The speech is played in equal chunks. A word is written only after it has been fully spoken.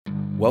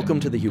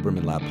Welcome to the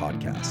Huberman Lab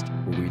podcast,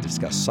 where we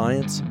discuss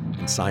science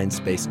and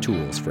science-based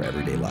tools for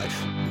everyday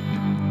life.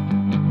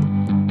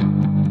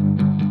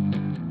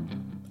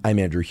 I'm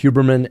Andrew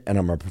Huberman, and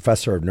I'm a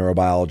professor of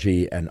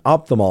neurobiology and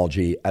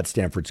ophthalmology at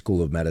Stanford School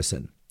of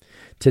Medicine.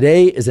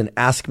 Today is an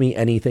Ask Me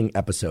Anything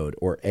episode,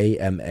 or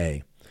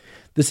AMA.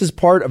 This is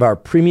part of our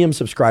premium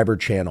subscriber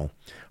channel.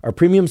 Our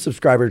premium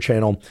subscriber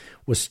channel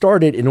was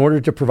started in order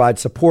to provide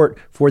support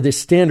for this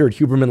standard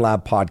Huberman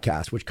Lab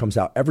podcast, which comes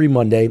out every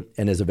Monday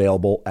and is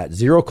available at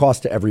zero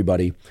cost to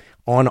everybody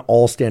on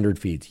all standard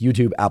feeds,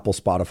 YouTube, Apple,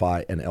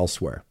 Spotify, and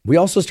elsewhere. We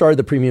also started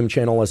the premium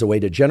channel as a way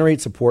to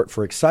generate support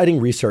for exciting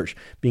research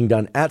being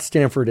done at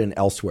Stanford and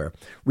elsewhere,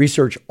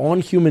 research on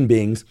human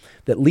beings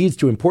that leads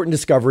to important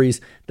discoveries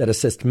that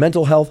assist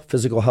mental health,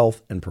 physical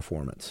health, and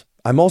performance.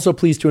 I'm also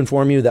pleased to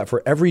inform you that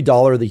for every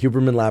 $1 the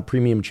Huberman Lab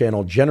Premium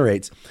channel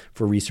generates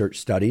for research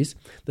studies,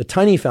 the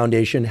Tiny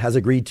Foundation has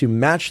agreed to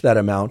match that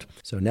amount.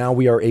 So now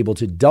we are able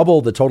to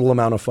double the total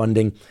amount of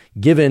funding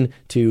given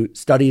to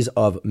studies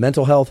of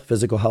mental health,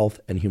 physical health,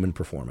 and human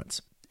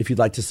performance. If you'd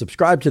like to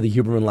subscribe to the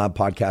Huberman Lab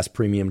Podcast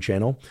Premium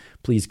channel,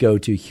 please go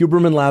to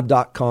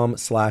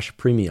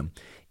hubermanlab.com/premium.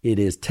 It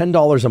is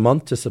 $10 a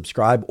month to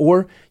subscribe,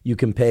 or you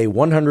can pay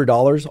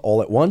 $100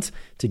 all at once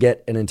to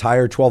get an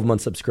entire 12-month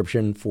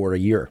subscription for a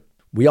year.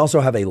 We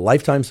also have a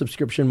lifetime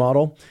subscription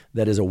model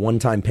that is a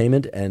one-time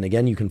payment. And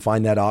again, you can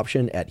find that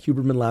option at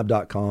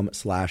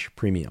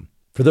hubermanlab.com/premium.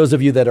 For those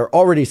of you that are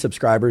already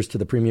subscribers to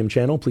the premium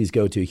channel, please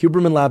go to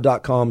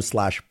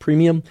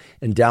hubermanlab.com/premium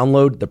and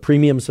download the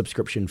premium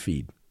subscription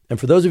feed. And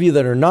for those of you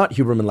that are not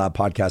Huberman Lab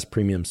Podcast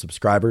Premium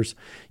subscribers,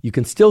 you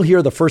can still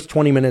hear the first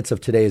 20 minutes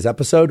of today's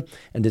episode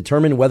and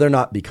determine whether or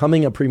not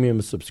becoming a premium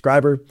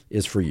subscriber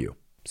is for you.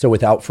 So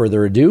without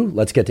further ado,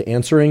 let's get to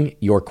answering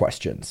your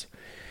questions.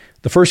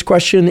 The first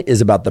question is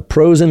about the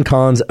pros and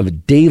cons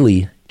of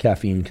daily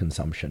caffeine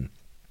consumption.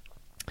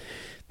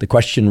 The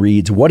question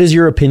reads, what is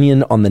your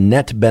opinion on the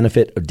net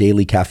benefit of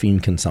daily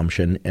caffeine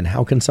consumption, and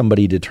how can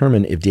somebody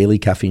determine if daily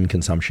caffeine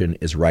consumption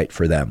is right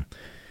for them?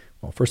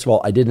 Well, first of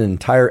all, I did an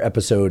entire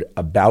episode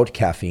about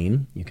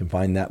caffeine. You can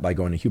find that by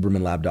going to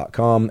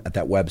hubermanlab.com. At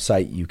that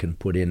website, you can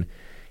put in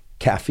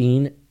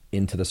caffeine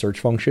into the search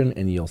function,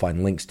 and you'll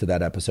find links to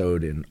that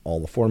episode in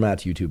all the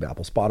formats, YouTube,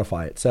 Apple,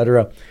 Spotify,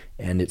 etc.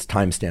 And it's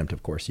time-stamped,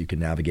 of course. You can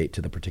navigate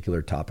to the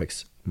particular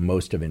topics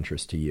most of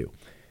interest to you.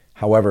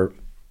 However,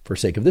 for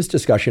sake of this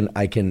discussion,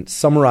 I can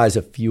summarize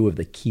a few of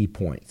the key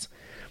points.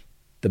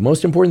 The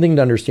most important thing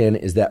to understand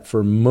is that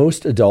for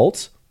most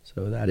adults,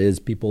 so that is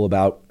people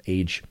about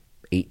age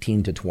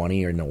 18 to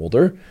 20 and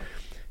older,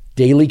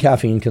 daily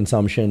caffeine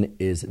consumption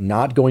is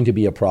not going to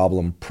be a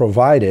problem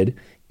provided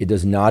it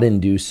does not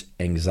induce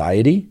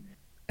anxiety,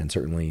 and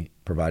certainly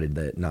provided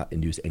that it not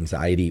induce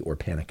anxiety or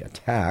panic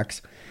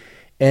attacks,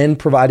 and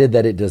provided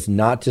that it does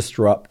not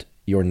disrupt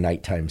your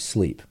nighttime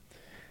sleep.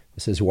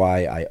 This is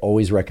why I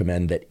always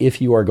recommend that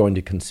if you are going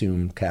to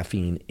consume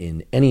caffeine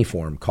in any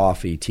form,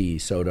 coffee, tea,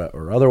 soda,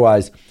 or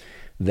otherwise,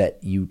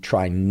 that you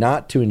try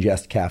not to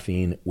ingest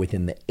caffeine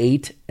within the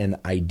 8 and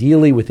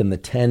ideally within the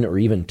 10 or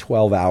even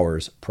 12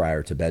 hours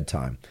prior to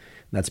bedtime.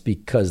 That's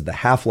because the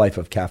half-life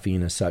of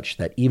caffeine is such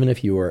that even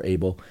if you are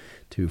able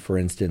to, for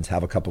instance,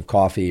 have a cup of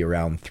coffee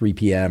around 3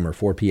 p.m. or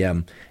 4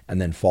 p.m.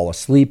 and then fall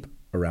asleep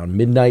around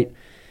midnight,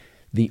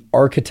 the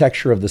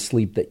architecture of the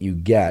sleep that you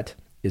get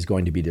is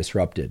going to be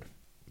disrupted.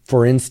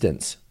 For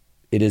instance,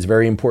 it is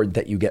very important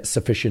that you get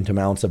sufficient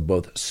amounts of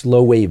both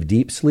slow-wave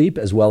deep sleep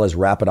as well as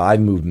rapid eye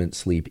movement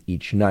sleep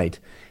each night.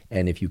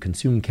 And if you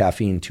consume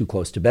caffeine too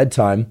close to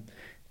bedtime,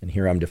 and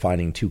here I'm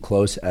defining too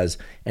close as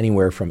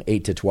anywhere from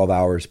 8 to 12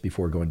 hours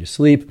before going to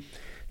sleep,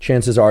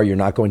 chances are you're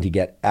not going to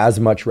get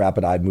as much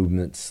rapid eye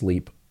movement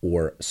sleep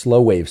or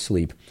slow wave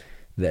sleep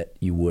that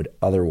you would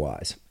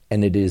otherwise.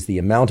 And it is the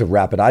amount of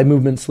rapid eye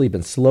movement sleep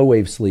and slow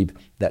wave sleep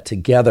that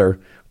together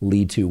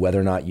lead to whether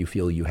or not you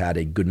feel you had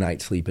a good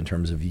night's sleep in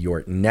terms of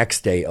your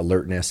next day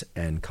alertness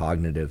and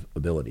cognitive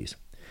abilities.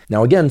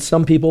 Now, again,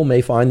 some people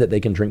may find that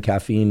they can drink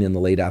caffeine in the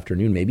late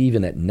afternoon, maybe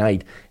even at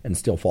night, and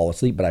still fall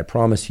asleep. But I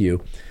promise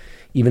you,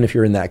 even if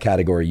you're in that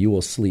category, you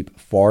will sleep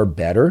far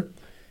better,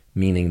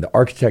 meaning the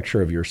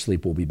architecture of your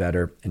sleep will be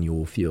better and you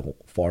will feel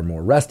far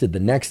more rested the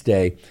next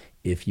day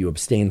if you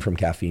abstain from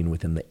caffeine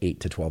within the 8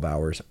 to 12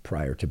 hours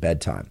prior to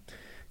bedtime.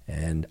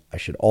 And I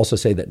should also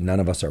say that none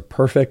of us are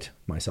perfect,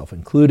 myself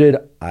included.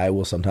 I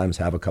will sometimes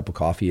have a cup of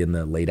coffee in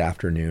the late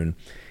afternoon,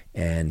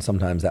 and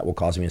sometimes that will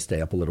cause me to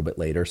stay up a little bit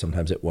later.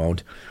 Sometimes it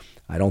won't.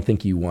 I don't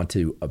think you want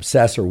to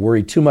obsess or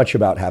worry too much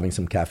about having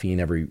some caffeine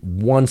every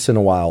once in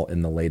a while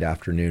in the late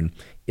afternoon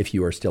if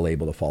you are still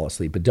able to fall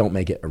asleep, but don't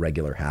make it a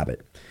regular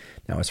habit.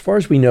 Now, as far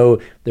as we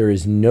know, there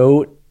is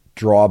no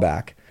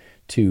drawback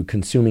to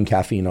consuming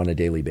caffeine on a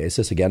daily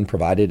basis, again,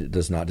 provided it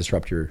does not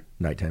disrupt your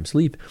nighttime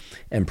sleep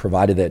and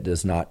provided that it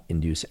does not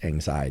induce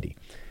anxiety.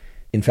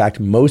 In fact,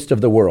 most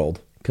of the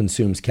world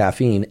consumes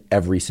caffeine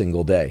every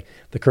single day.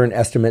 The current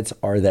estimates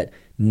are that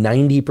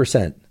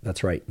 90%,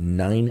 that's right,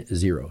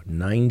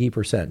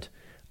 90%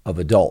 of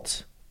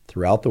adults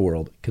throughout the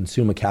world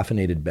consume a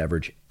caffeinated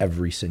beverage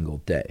every single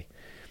day.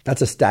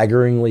 That's a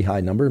staggeringly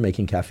high number,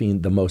 making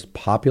caffeine the most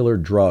popular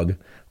drug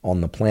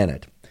on the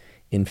planet.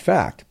 In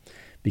fact,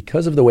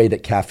 because of the way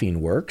that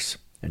caffeine works,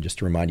 and just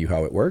to remind you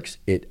how it works,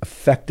 it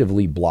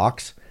effectively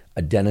blocks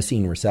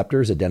adenosine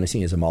receptors.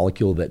 Adenosine is a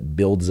molecule that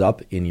builds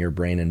up in your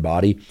brain and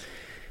body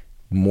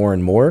more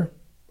and more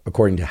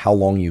according to how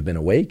long you've been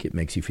awake. It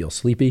makes you feel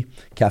sleepy.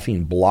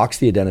 Caffeine blocks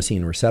the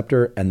adenosine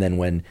receptor, and then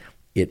when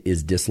it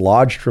is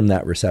dislodged from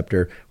that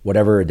receptor,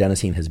 whatever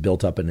adenosine has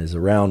built up and is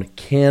around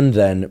can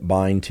then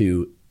bind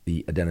to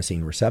the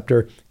adenosine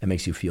receptor and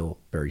makes you feel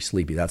very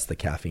sleepy. That's the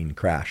caffeine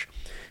crash.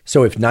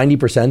 So if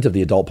 90% of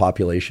the adult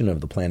population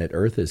of the planet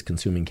Earth is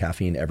consuming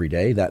caffeine every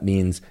day, that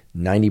means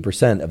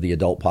 90% of the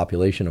adult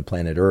population of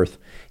planet Earth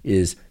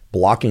is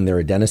blocking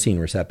their adenosine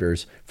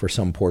receptors for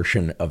some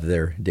portion of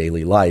their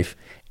daily life.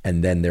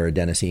 And then their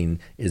adenosine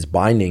is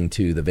binding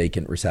to the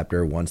vacant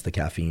receptor once the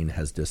caffeine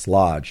has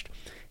dislodged.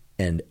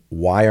 And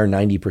why are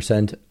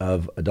 90%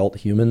 of adult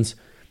humans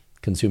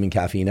consuming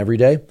caffeine every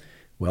day?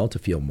 Well, to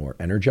feel more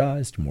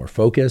energized, more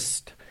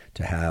focused,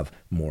 to have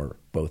more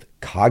both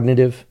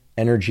cognitive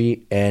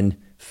energy and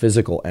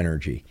physical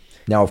energy.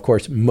 Now, of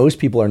course, most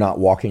people are not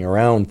walking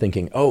around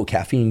thinking, oh,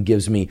 caffeine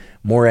gives me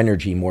more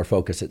energy, more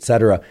focus,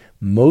 etc.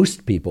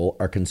 Most people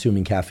are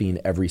consuming caffeine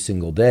every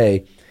single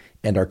day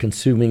and are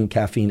consuming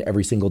caffeine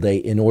every single day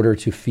in order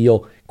to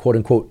feel, quote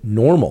unquote,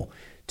 normal,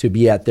 to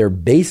be at their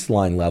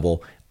baseline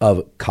level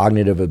of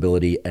cognitive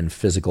ability and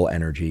physical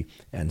energy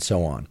and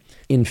so on.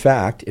 In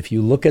fact, if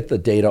you look at the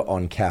data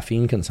on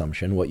caffeine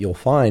consumption, what you'll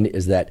find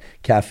is that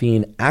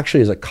caffeine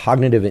actually is a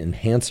cognitive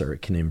enhancer.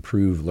 It can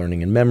improve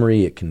learning and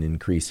memory. It can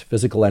increase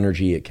physical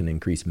energy. It can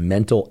increase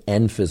mental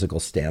and physical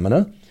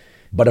stamina.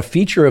 But a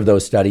feature of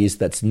those studies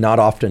that's not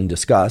often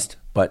discussed,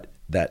 but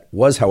that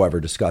was, however,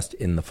 discussed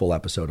in the full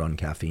episode on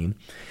caffeine,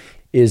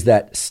 is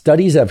that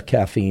studies of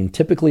caffeine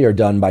typically are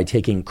done by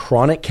taking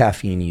chronic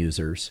caffeine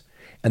users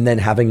and then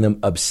having them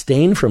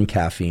abstain from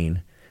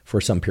caffeine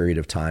for some period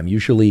of time,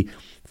 usually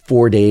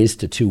 4 days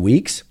to 2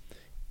 weeks,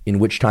 in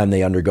which time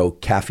they undergo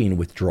caffeine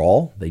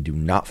withdrawal. They do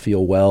not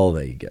feel well.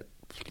 They get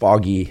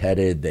foggy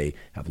headed. They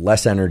have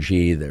less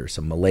energy. There's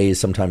some malaise,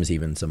 sometimes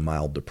even some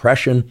mild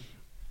depression.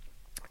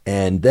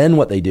 And then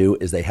what they do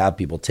is they have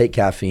people take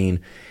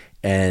caffeine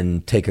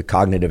and take a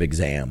cognitive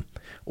exam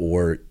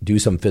or do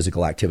some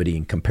physical activity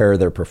and compare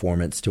their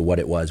performance to what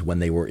it was when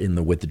they were in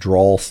the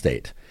withdrawal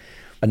state.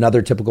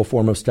 Another typical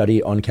form of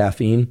study on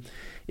caffeine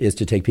is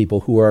to take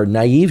people who are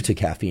naive to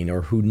caffeine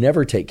or who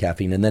never take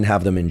caffeine and then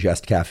have them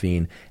ingest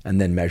caffeine and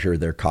then measure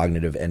their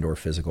cognitive and or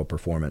physical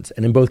performance.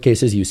 And in both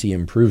cases, you see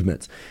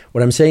improvements.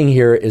 What I'm saying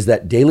here is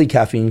that daily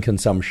caffeine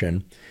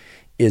consumption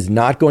is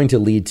not going to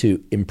lead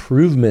to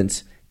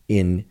improvements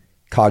in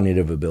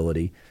cognitive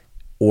ability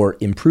or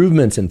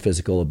improvements in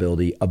physical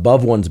ability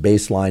above one's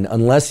baseline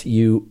unless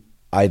you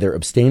either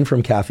abstain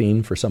from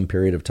caffeine for some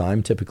period of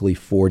time, typically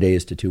 4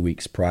 days to 2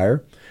 weeks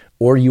prior,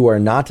 or you are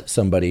not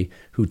somebody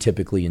who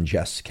typically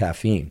ingests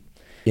caffeine.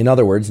 In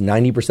other words,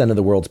 90% of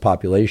the world's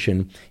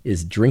population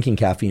is drinking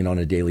caffeine on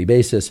a daily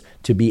basis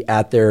to be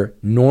at their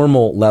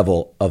normal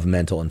level of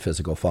mental and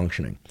physical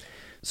functioning.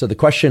 So the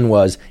question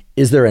was,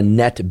 is there a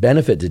net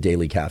benefit to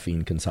daily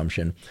caffeine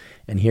consumption?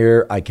 And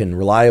here I can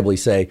reliably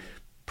say,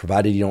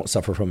 provided you don't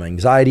suffer from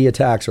anxiety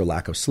attacks or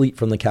lack of sleep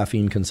from the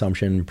caffeine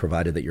consumption,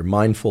 provided that you're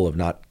mindful of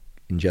not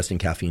ingesting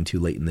caffeine too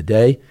late in the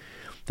day,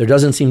 there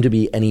doesn't seem to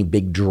be any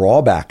big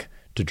drawback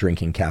to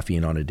drinking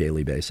caffeine on a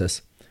daily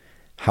basis.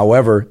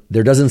 However,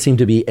 there doesn't seem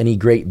to be any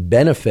great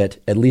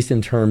benefit, at least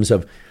in terms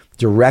of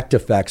direct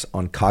effects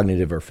on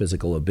cognitive or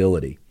physical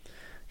ability.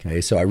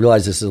 Okay, so I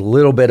realize this is a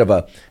little bit of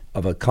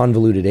a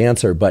convoluted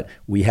answer, but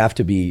we have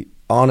to be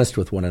honest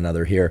with one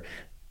another here.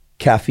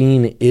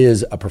 Caffeine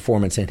is a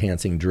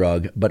performance-enhancing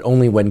drug, but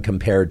only when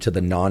compared to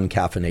the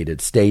non-caffeinated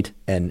state,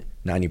 and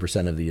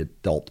 90% of the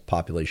adult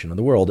population of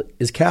the world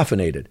is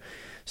caffeinated.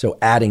 So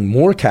adding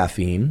more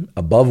caffeine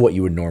above what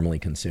you would normally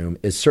consume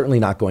is certainly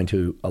not going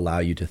to allow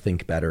you to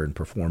think better and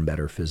perform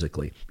better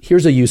physically.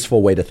 Here's a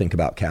useful way to think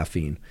about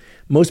caffeine.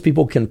 Most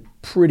people can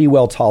pretty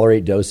well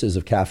tolerate doses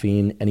of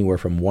caffeine anywhere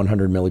from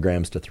 100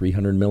 milligrams to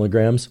 300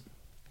 milligrams.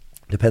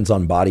 Depends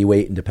on body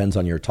weight and depends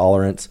on your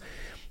tolerance.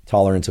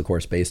 Tolerance, of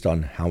course, based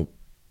on how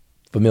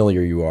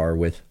familiar you are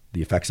with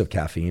the effects of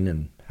caffeine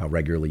and how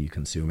regularly you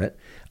consume it.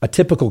 A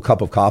typical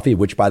cup of coffee,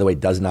 which by the way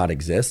does not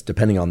exist,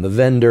 depending on the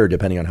vendor,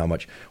 depending on how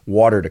much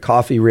water to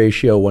coffee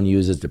ratio one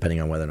uses, depending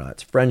on whether or not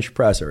it's French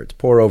press or it's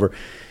pour over,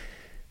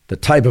 the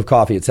type of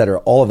coffee, et cetera,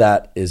 all of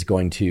that is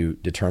going to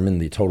determine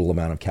the total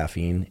amount of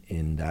caffeine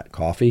in that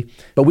coffee.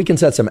 But we can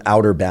set some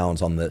outer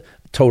bounds on the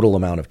total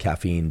amount of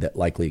caffeine that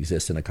likely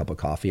exists in a cup of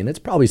coffee. And it's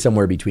probably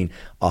somewhere between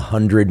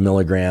 100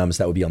 milligrams,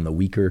 that would be on the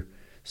weaker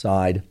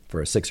side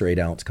for a 6 or 8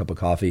 ounce cup of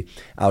coffee,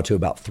 out to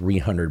about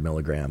 300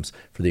 milligrams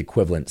for the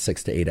equivalent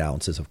 6 to 8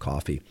 ounces of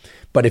coffee.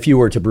 But if you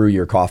were to brew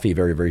your coffee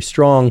very, very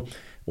strong,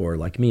 or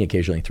like me,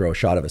 occasionally throw a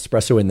shot of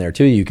espresso in there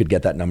too, you could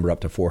get that number up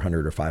to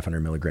 400 or 500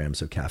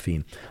 milligrams of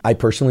caffeine. I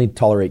personally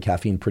tolerate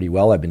caffeine pretty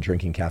well. I've been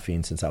drinking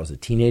caffeine since I was a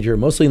teenager,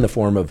 mostly in the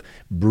form of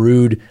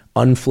brewed,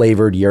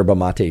 unflavored yerba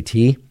mate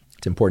tea.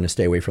 It's important to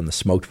stay away from the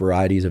smoked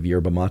varieties of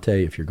yerba mate.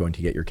 If you're going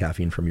to get your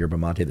caffeine from yerba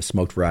mate, the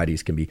smoked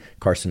varieties can be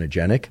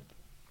carcinogenic.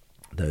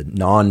 The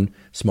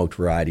non-smoked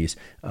varieties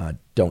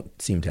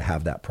don't seem to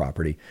have that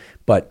property.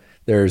 But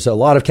there's a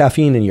lot of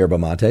caffeine in yerba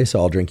mate, so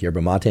I'll drink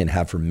yerba mate and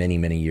have for many,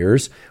 many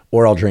years.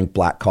 Or I'll drink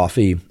black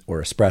coffee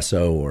or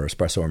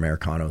espresso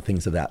Americano,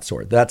 things of that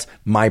sort. That's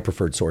my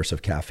preferred source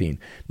of caffeine.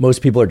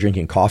 Most people are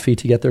drinking coffee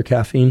to get their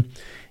caffeine.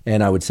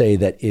 And I would say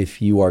that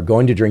if you are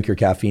going to drink your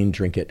caffeine,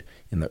 drink it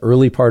in the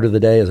early part of the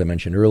day. As I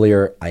mentioned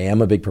earlier, I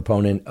am a big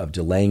proponent of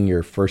delaying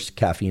your first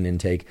caffeine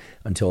intake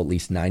until at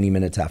least 90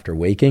 minutes after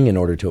waking in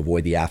order to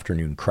avoid the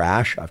afternoon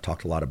crash. I've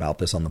talked a lot about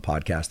this on the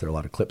podcast. There are a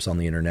lot of clips on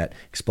the internet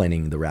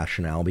explaining the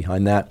rationale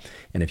behind that.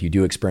 And if you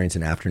do experience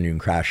an afternoon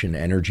crash in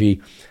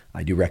energy,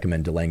 I do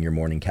recommend delaying your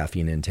morning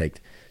caffeine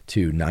intake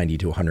to 90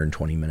 to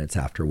 120 minutes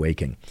after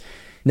waking.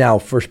 Now,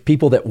 for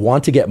people that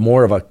want to get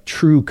more of a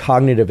true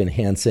cognitive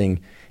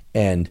enhancing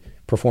and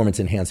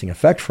performance enhancing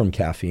effect from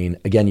caffeine,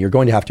 again, you're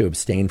going to have to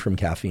abstain from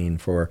caffeine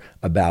for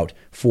about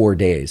 4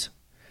 days.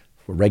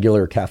 For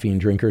regular caffeine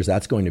drinkers,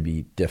 that's going to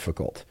be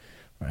difficult,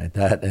 right?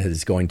 That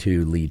is going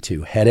to lead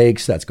to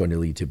headaches. That's going to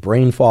lead to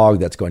brain fog.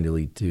 That's going to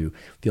lead to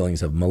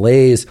feelings of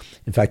malaise.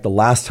 In fact, the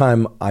last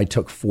time I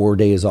took 4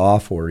 days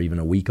off or even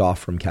a week off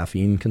from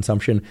caffeine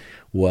consumption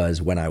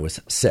was when I was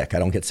sick. I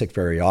don't get sick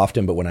very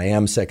often, but when I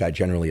am sick, I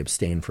generally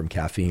abstain from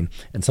caffeine.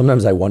 And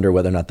sometimes I wonder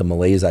whether or not the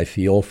malaise I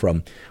feel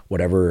from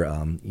whatever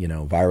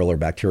viral or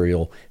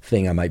bacterial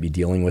thing I might be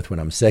dealing with when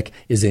I'm sick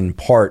is in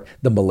part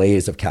the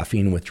malaise of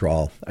caffeine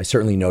withdrawal. I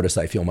certainly notice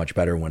I feel much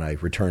better when I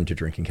return to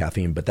drinking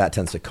caffeine, but that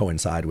tends to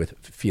coincide with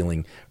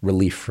feeling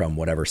relief from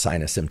whatever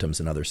sinus symptoms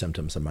and other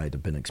symptoms I might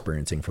have been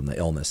experiencing from the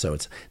illness. So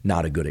it's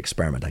not a good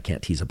experiment. I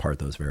can't tease apart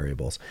those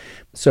variables.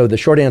 So the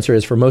short answer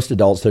is, for most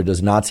adults, there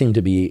does not seem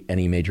to be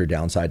any major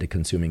downside to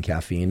consuming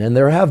caffeine. And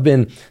there have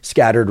been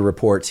scattered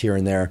reports here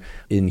and there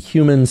in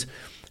humans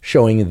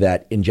showing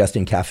that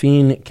ingesting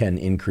caffeine can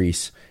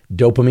increase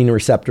dopamine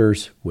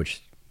receptors,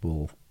 which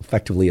will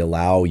effectively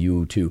allow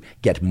you to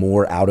get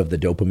more out of the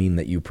dopamine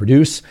that you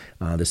produce.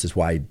 This is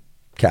why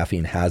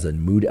caffeine has a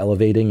mood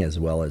elevating as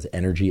well as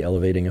energy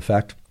elevating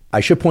effect. I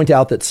should point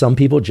out that some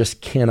people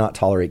just cannot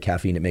tolerate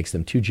caffeine. It makes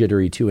them too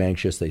jittery, too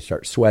anxious. They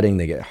start sweating.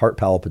 They get heart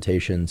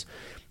palpitations.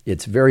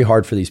 It's very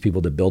hard for these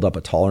people to build up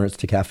a tolerance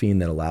to caffeine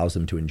that allows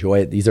them to enjoy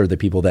it. These are the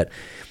people that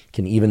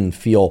can even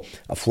feel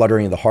a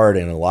fluttering of the heart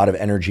and a lot of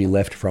energy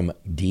lift from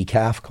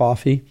decaf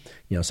coffee,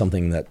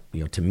 something that,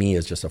 to me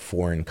is just a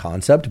foreign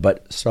concept.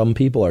 But some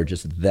people are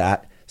just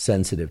that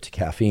sensitive to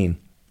caffeine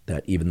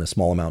that even the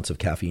small amounts of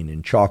caffeine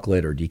in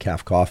chocolate or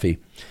decaf coffee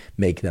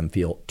make them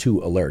feel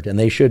too alert. And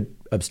they should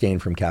abstain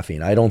from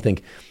caffeine. I don't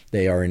think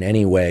they are in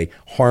any way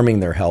harming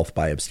their health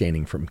by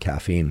abstaining from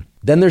caffeine.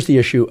 Then there's the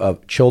issue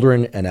of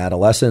children and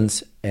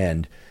adolescents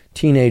and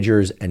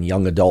teenagers and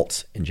young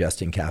adults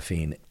ingesting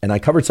caffeine. And I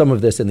covered some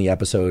of this in the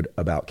episode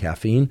about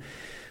caffeine,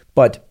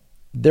 but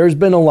there's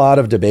been a lot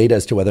of debate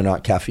as to whether or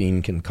not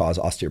caffeine can cause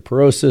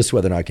osteoporosis,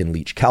 whether or not it can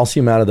leach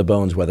calcium out of the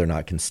bones, whether or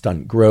not it can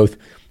stunt growth.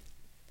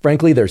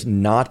 Frankly, there's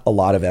not a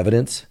lot of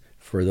evidence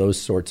for those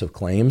sorts of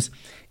claims.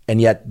 And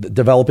yet the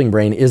developing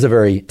brain is a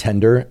very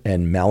tender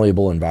and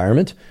malleable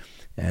environment.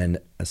 And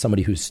as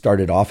somebody who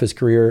started off his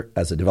career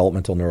as a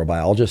developmental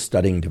neurobiologist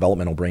studying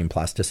developmental brain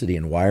plasticity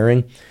and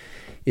wiring,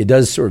 it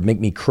does sort of make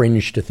me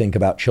cringe to think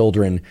about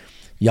children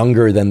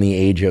younger than the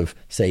age of,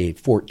 say,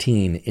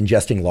 14,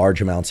 ingesting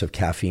large amounts of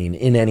caffeine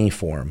in any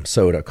form,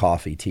 soda,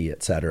 coffee, tea,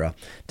 etc.,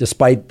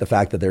 despite the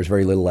fact that there's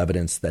very little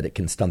evidence that it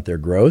can stunt their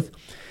growth.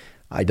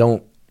 I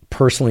don't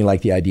personally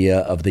like the idea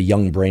of the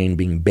young brain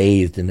being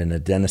bathed in an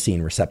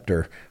adenosine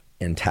receptor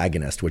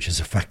antagonist, which is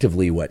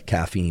effectively what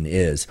caffeine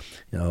is.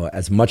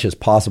 As much as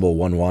possible,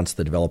 one wants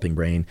the developing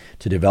brain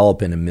to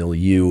develop in a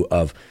milieu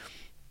of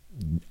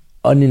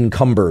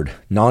unencumbered,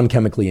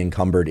 non-chemically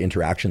encumbered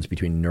interactions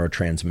between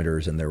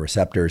neurotransmitters and their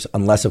receptors,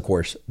 unless, of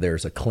course,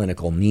 there's a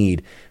clinical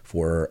need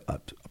for a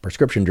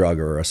prescription drug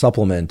or a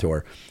supplement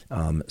or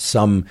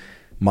some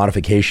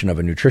modification of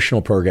a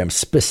nutritional program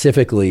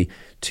specifically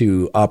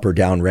to up or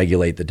down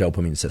regulate the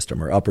dopamine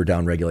system or up or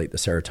down regulate the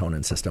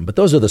serotonin system. But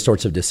those are the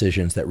sorts of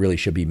decisions that really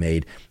should be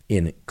made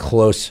in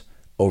close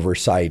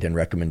oversight and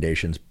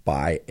recommendations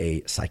by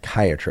a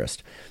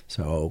psychiatrist.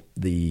 So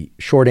the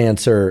short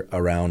answer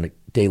around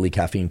daily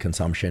caffeine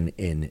consumption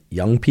in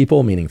young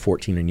people, meaning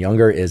 14 and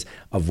younger, is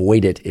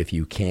avoid it if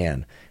you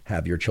can.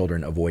 Have your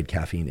children avoid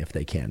caffeine if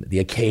they can. The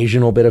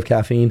occasional bit of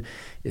caffeine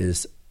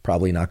is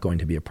probably not going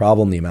to be a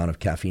problem. The amount of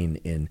caffeine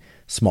in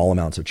small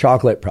amounts of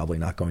chocolate, probably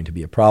not going to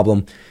be a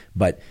problem.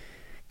 But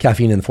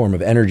caffeine in the form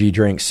of energy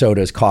drinks,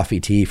 sodas,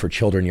 coffee, tea for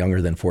children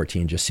younger than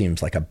 14 just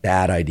seems like a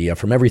bad idea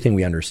from everything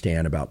we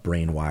understand about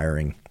brain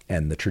wiring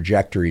and the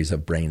trajectories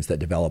of brains that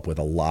develop with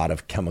a lot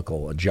of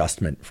chemical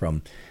adjustment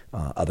from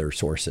other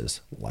sources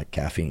like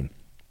caffeine.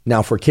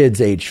 Now, for kids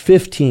age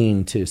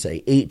 15 to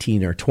say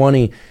 18 or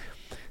 20,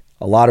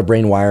 a lot of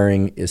brain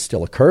wiring is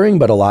still occurring,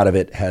 but a lot of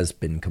it has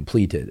been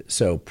completed.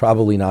 So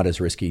probably not as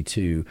risky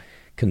to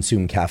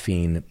consume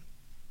caffeine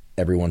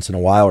every once in a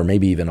while, or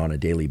maybe even on a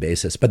daily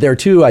basis. But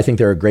I think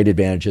there are great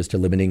advantages to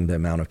limiting the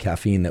amount of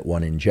caffeine that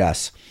one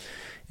ingests.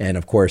 And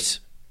of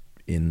course,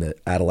 in the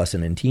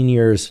adolescent and teen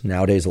years,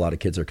 nowadays, a lot of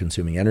kids are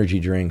consuming energy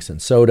drinks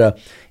and soda.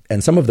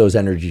 And some of those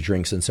energy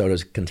drinks and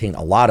sodas contain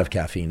a lot of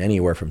caffeine,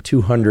 anywhere from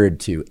 200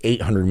 to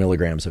 800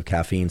 milligrams of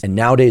caffeine. And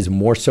nowadays,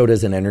 more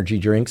sodas and energy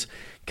drinks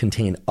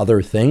contain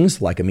other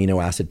things like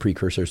amino acid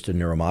precursors to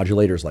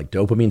neuromodulators like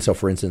dopamine. So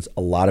for instance,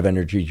 a lot of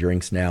energy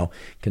drinks now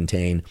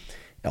contain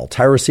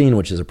L-tyrosine,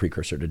 which is a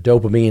precursor to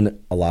dopamine.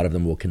 A lot of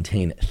them will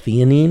contain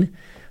theanine.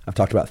 I've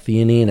talked about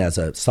theanine as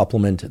a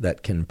supplement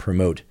that can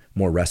promote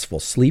more restful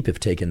sleep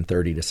if taken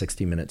 30 to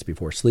 60 minutes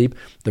before sleep.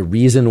 The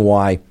reason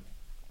why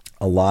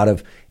a lot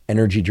of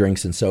energy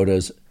drinks and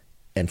sodas,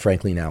 and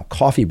frankly now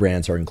coffee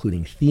brands, are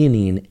including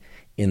theanine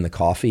in the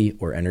coffee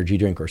or energy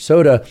drink or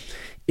soda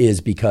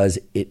is because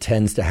it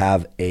tends to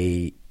have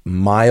a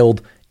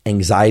mild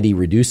anxiety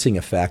reducing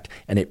effect,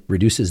 and it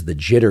reduces the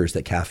jitters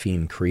that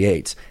caffeine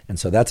creates. And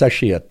so that's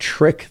actually a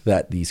trick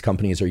that these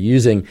companies are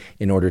using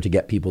in order to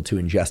get people to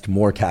ingest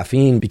more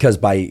caffeine, because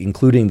by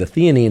including the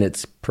theanine,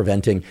 it's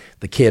preventing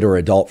the kid or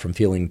adult from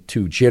feeling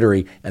too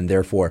jittery, and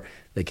therefore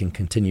they can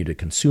continue to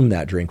consume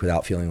that drink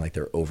without feeling like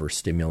they're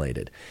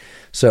overstimulated.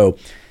 So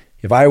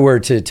if I were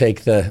to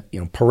take the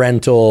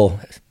parental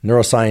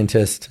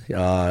neuroscientist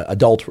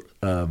adult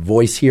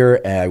voice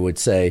here, I would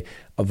say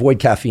avoid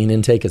caffeine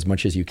intake as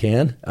much as you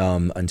can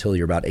until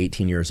you're about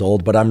 18 years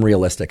old. But I'm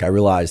realistic. I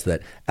realize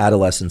that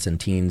adolescents and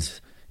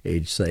teens,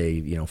 age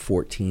say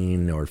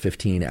 14 or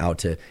 15 out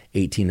to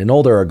 18 and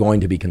older, are going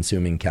to be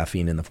consuming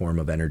caffeine in the form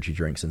of energy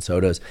drinks and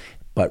sodas.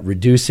 But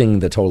reducing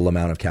the total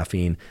amount of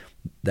caffeine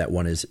that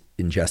one is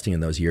ingesting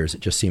in those years,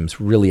 it just seems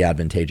really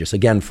advantageous.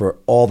 Again, for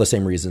all the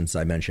same reasons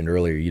I mentioned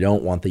earlier, you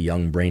don't want the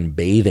young brain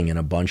bathing in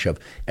a bunch of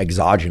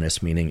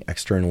exogenous, meaning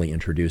externally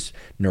introduced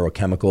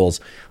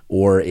neurochemicals,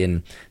 or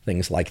in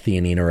things like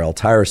theanine or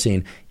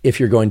L-tyrosine. If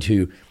you're going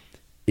to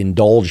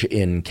indulge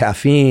in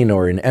caffeine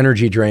or in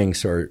energy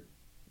drinks or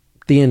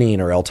theanine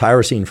or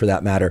L-tyrosine for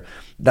that matter,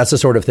 that's the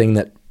sort of thing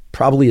that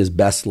probably is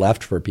best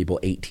left for people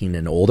 18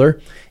 and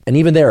older. And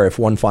even there, if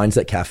one finds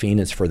that caffeine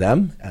is for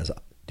them, as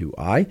do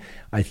I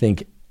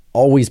think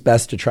always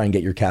best to try and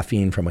get your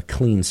caffeine from a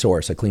clean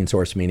source. A clean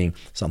source meaning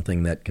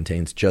something that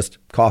contains just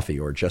coffee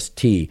or just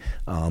tea.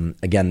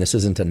 Again, this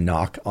isn't a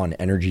knock on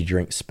energy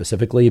drinks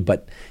specifically,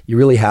 but you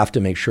really have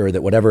to make sure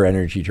that whatever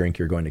energy drink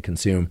you're going to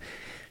consume,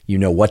 you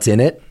know what's in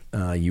it,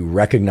 you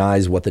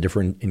recognize what the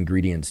different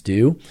ingredients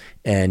do,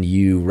 and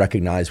you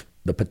recognize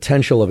the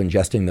potential of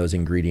ingesting those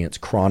ingredients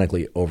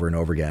chronically over and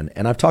over again.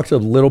 And I've talked a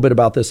little bit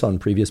about this on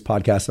previous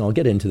podcasts, and I'll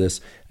get into this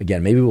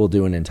again. Maybe we'll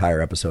do an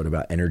entire episode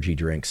about energy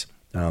drinks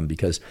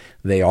because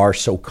they are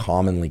so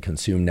commonly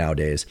consumed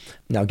nowadays.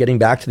 Now, getting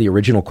back to the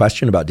original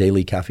question about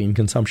daily caffeine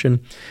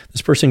consumption,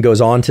 this person goes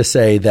on to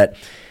say that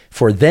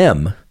for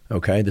them,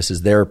 okay, this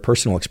is their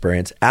personal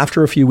experience,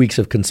 after a few weeks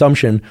of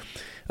consumption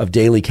of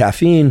daily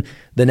caffeine,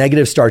 the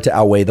negatives start to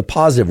outweigh the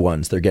positive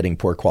ones. They're getting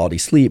poor quality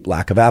sleep,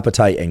 lack of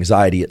appetite,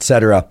 anxiety,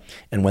 etc.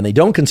 And when they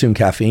don't consume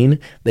caffeine,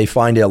 they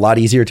find it a lot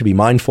easier to be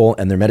mindful,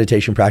 and their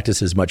meditation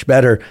practice is much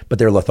better, but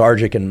they're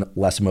lethargic and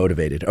less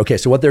motivated. Okay,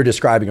 so what they're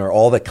describing are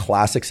all the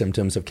classic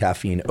symptoms of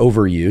caffeine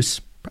overuse.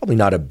 Probably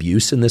not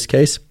abuse in this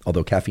case,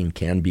 although caffeine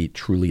can be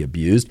truly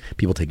abused.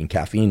 People taking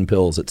caffeine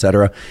pills,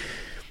 etc.,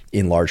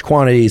 in large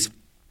quantities.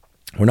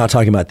 We're not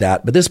talking about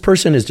that. But this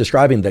person is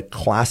describing the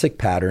classic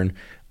pattern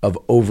of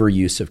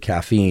overuse of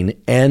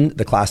caffeine and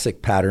the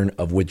classic pattern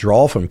of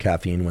withdrawal from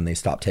caffeine when they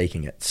stop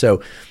taking it.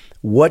 So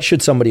what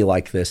should somebody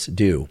like this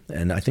do?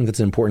 And I think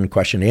that's an important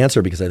question to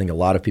answer, because I think a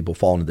lot of people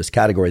fall into this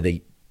category.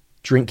 They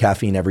drink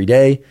caffeine every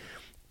day.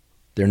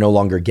 They're no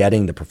longer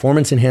getting the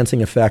performance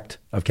enhancing effect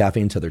of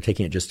caffeine, so they're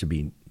taking it just to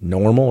be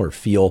normal or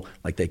feel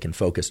like they can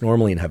focus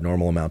normally and have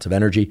normal amounts of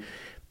energy.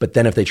 But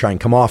then if they try and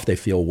come off, they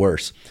feel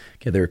worse.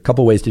 Okay, there are a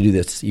couple ways to do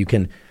this. You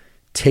can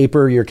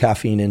taper your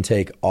caffeine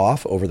intake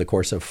off over the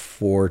course of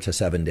 4 to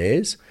 7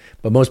 days.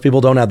 But most people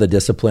don't have the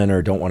discipline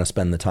or don't want to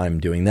spend the time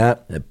doing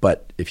that.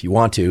 But if you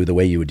want to, the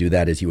way you would do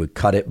that is you would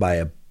cut it by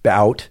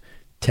about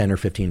 10 or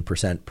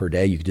 15% per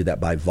day. You could do that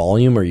by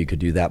volume, or you could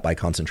do that by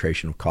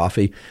concentration of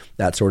coffee,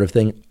 that sort of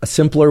thing. A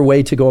simpler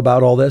way to go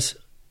about all this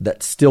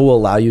that still will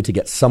allow you to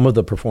get some of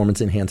the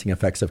performance enhancing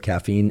effects of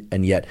caffeine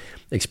and yet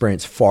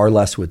experience far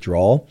less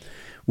withdrawal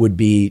would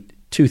be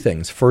two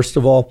things. First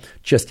of all,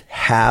 just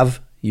have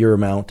your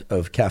amount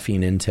of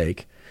caffeine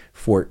intake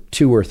for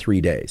 2 or 3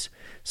 days.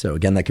 So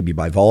again, that could be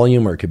by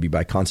volume or it could be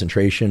by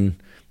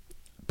concentration.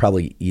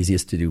 Probably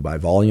easiest to do by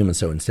volume. And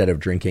so instead of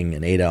drinking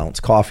an 8-ounce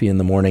coffee in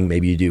the morning,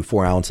 maybe you do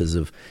 4 ounces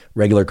of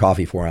regular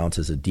coffee, 4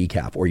 ounces of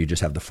decaf, or you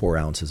just have the 4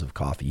 ounces of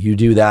coffee. You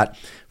do that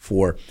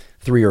for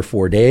 3 or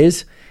 4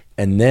 days,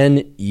 and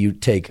then you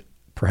take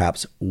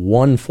perhaps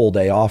 1 full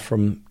day off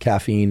from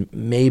caffeine,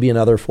 maybe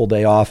another full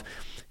day off.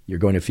 You're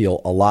going to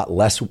feel a lot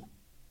less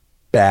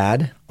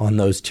bad on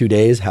those 2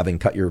 days, having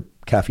cut your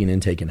caffeine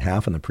intake in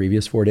half in the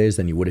previous 4 days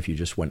than you would if you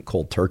just went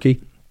cold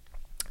turkey.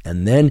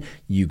 And then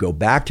you go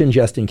back to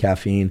ingesting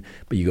caffeine,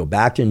 but you go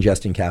back to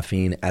ingesting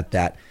caffeine at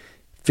that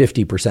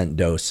 50%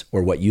 dose,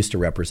 or what used to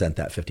represent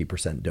that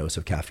 50% dose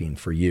of caffeine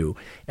for you.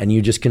 And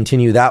you just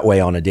continue that way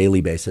on a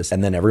daily basis.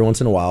 And then every once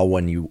in a while,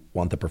 when you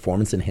want the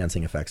performance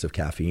enhancing effects of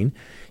caffeine,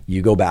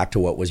 you go back to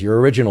what was your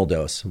original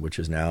dose, which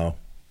is now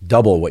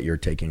double what you're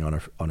taking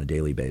on a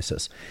daily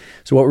basis.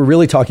 So what we're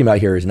really talking about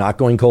here is not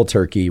going cold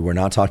turkey. We're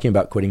not talking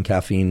about quitting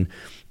caffeine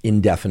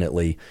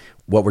indefinitely.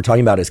 What we're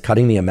talking about is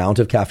cutting the amount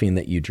of caffeine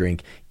that you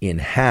drink in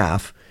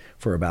half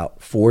for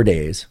about 4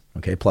 days,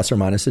 okay, plus or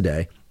minus a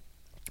day,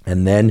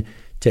 and then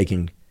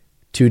taking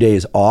 2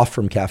 days off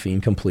from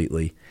caffeine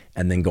completely,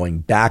 and then going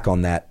back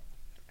on that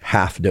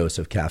half dose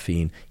of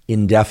caffeine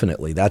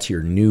indefinitely. That's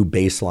your new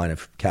baseline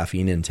of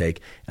caffeine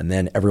intake. And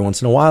then every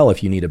once in a while,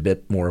 if you need a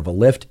bit more of a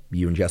lift,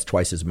 you ingest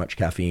twice as much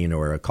caffeine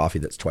or a coffee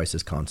that's twice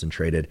as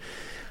concentrated.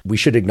 We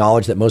should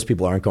acknowledge that most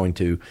people aren't going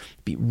to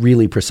be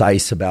really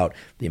precise about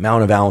the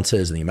amount of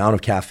ounces and the amount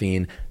of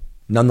caffeine.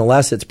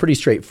 Nonetheless, it's pretty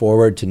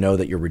straightforward to know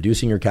that you're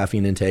reducing your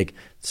caffeine intake.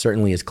 It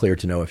certainly is clear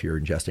to know if you're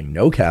ingesting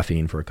no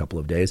caffeine for a couple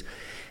of days.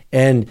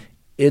 And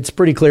it's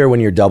pretty clear when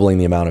you're doubling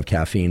the amount of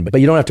caffeine,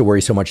 but you don't have to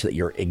worry so much that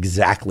you're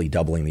exactly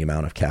doubling the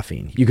amount of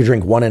caffeine. You could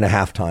drink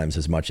 1.5 times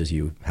as much as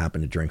you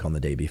happen to drink on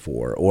the day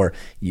before, or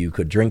you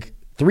could drink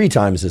 3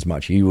 times as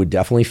much. You would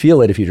definitely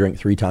feel it if you drink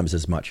 3 times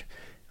as much.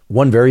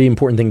 One very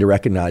important thing to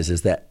recognize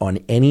is that on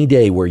any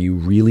day where you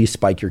really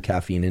spike your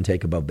caffeine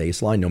intake above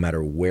baseline, no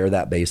matter where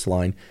that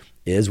baseline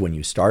is when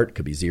you start, it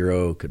could be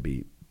 0, could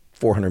be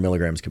 400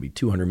 milligrams, could be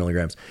 200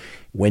 milligrams.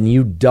 When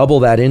you double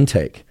that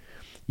intake,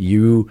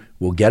 you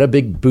will get a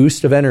big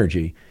boost of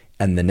energy,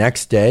 and the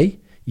next day,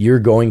 you're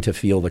going to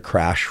feel the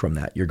crash from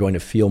that. You're going to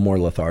feel more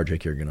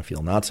lethargic. You're going to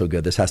feel not so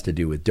good. This has to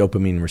do with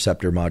dopamine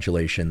receptor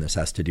modulation. This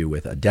has to do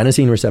with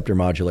adenosine receptor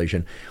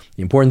modulation.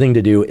 The important thing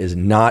to do is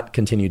not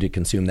continue to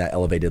consume that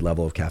elevated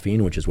level of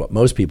caffeine, which is what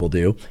most people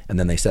do, and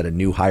then they set a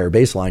new higher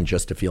baseline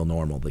just to feel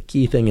normal. The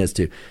key thing is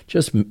to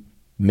just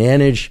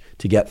manage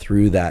to get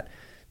through that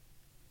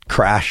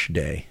crash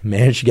day,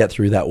 manage to get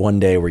through that one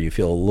day where you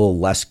feel a little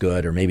less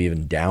good or maybe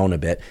even down a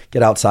bit.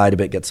 Get outside a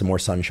bit, get some more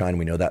sunshine.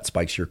 We know that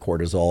spikes your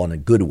cortisol in a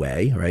good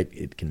way, right?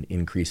 It can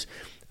increase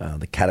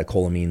the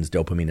catecholamines,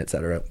 dopamine, et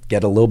cetera.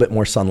 Get a little bit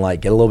more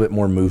sunlight, get a little bit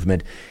more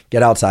movement,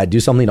 get outside, do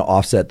something to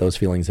offset those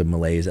feelings of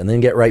malaise, and then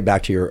get right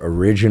back to your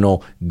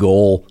original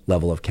goal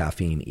level of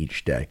caffeine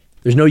each day.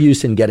 There's no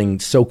use in getting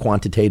so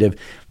quantitative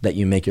that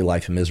you make your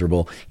life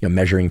miserable,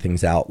 measuring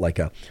things out like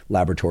a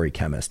laboratory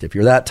chemist. If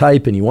you're that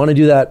type and you want to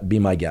do that, be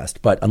my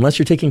guest. But unless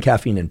you're taking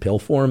caffeine in pill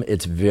form,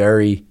 it's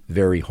very,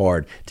 very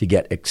hard to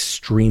get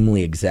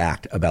extremely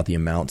exact about the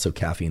amounts of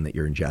caffeine that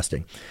you're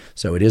ingesting.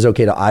 So it is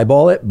okay to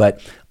eyeball it,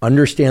 but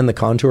understand the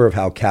contour of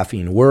how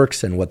caffeine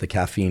works and what the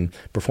caffeine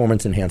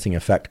performance enhancing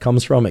effect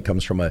comes from. It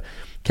comes from a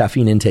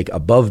caffeine intake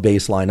above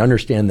baseline.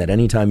 Understand that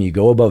anytime you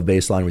go above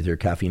baseline with your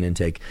caffeine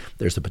intake,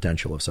 there's the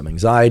potential of some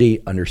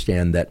anxiety.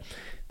 Understand that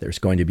there's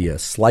going to be a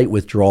slight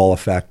withdrawal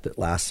effect that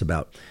lasts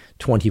about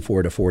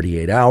 24 to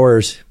 48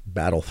 hours.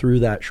 Battle through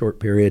that short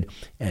period,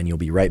 and you'll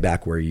be right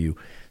back where you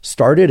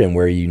started and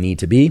where you need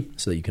to be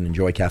so that you can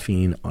enjoy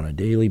caffeine on a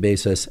daily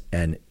basis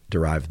and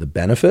derive the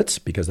benefits,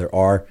 because there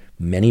are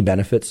many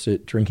benefits to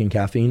drinking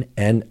caffeine,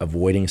 and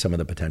avoiding some of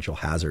the potential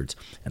hazards.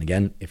 And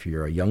again, if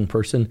you're a young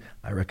person,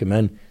 I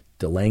recommend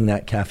delaying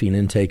that caffeine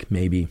intake,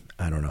 maybe,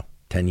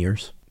 10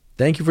 years.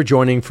 Thank you for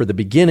joining for the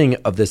beginning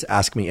of this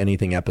Ask Me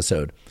Anything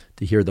episode.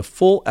 To hear the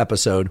full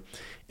episode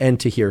and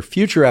to hear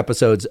future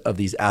episodes of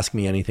these Ask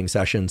Me Anything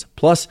sessions,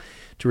 plus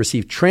to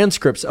receive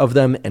transcripts of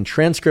them and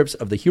transcripts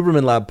of the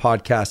Huberman Lab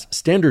podcast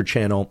standard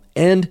channel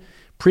and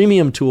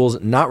premium tools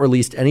not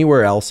released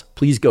anywhere else,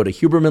 please go to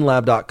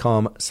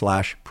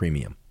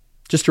hubermanlab.com/premium.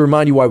 Just to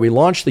remind you why we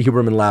launched the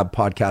Huberman Lab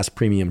podcast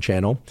premium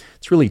channel,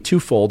 it's really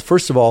twofold.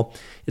 First of all,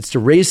 it's to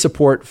raise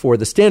support for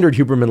the standard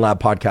Huberman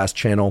Lab podcast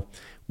channel,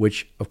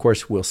 which of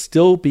course will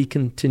still be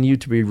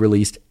continued to be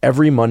released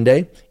every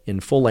Monday in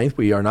full length.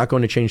 We are not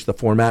going to change the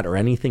format or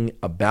anything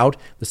about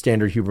the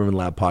standard Huberman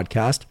Lab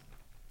podcast.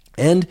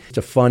 And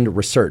to fund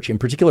research, in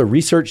particular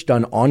research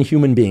done on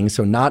human beings,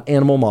 so not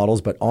animal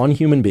models, but on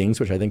human beings,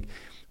 which I think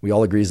we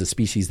all agree is a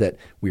species that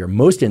we are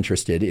most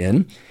interested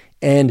in.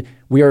 And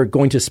we are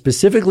going to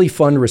specifically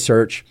fund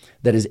research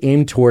that is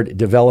aimed toward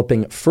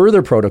developing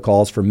further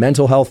protocols for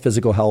mental health,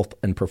 physical health,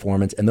 and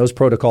performance. And those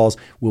protocols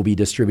will be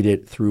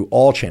distributed through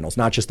all channels,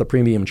 not just the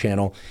premium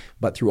channel,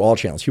 but through all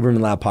channels,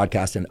 Huberman Lab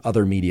podcast and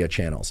other media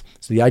channels.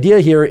 So the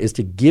idea here is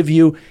to give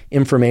you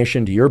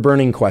information to your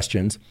burning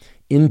questions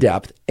in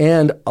depth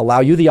and allow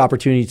you the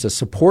opportunity to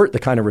support the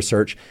kind of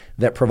research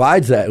that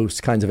provides those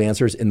kinds of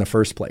answers in the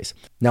first place.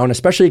 Now, an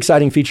especially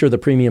exciting feature of the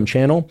premium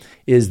channel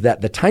is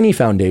that the Tiny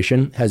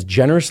Foundation has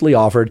generously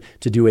offered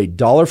to do a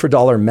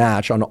dollar-for-dollar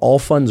match on all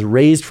funds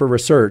raised for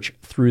research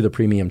through the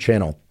premium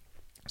channel.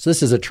 So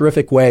this is a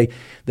terrific way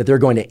that they're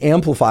going to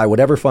amplify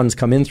whatever funds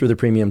come in through the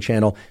premium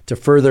channel to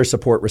further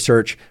support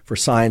research for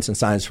science and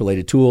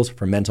science-related tools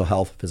for mental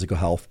health, physical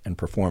health, and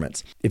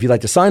performance. If you'd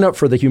like to sign up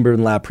for the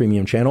Huberman Lab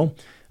premium channel,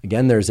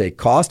 Again, there's a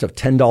cost of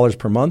 $10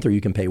 per month, or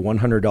you can pay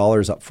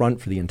 $100 up front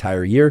for the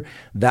entire year.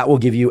 That will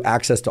give you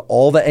access to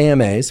all the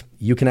AMAs.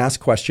 You can ask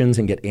questions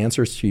and get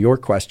answers to your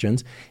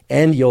questions,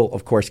 and you'll,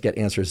 of course, get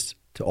answers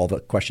to all the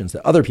questions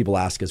that other people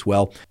ask as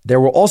well. There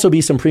will also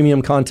be some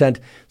premium content,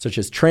 such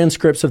as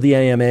transcripts of the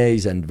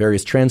AMAs and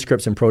various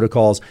transcripts and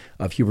protocols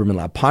of Huberman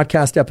Lab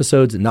podcast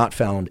episodes not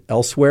found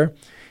elsewhere.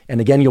 And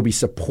again, you'll be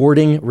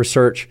supporting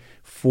research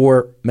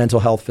for mental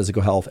health,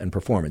 physical health, and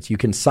performance. You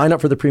can sign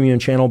up for the premium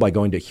channel by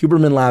going to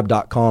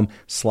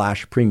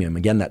hubermanlab.com/premium.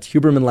 Again, that's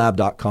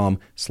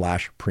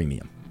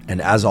hubermanlab.com/premium.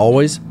 And as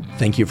always,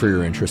 thank you for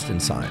your interest in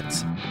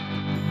science.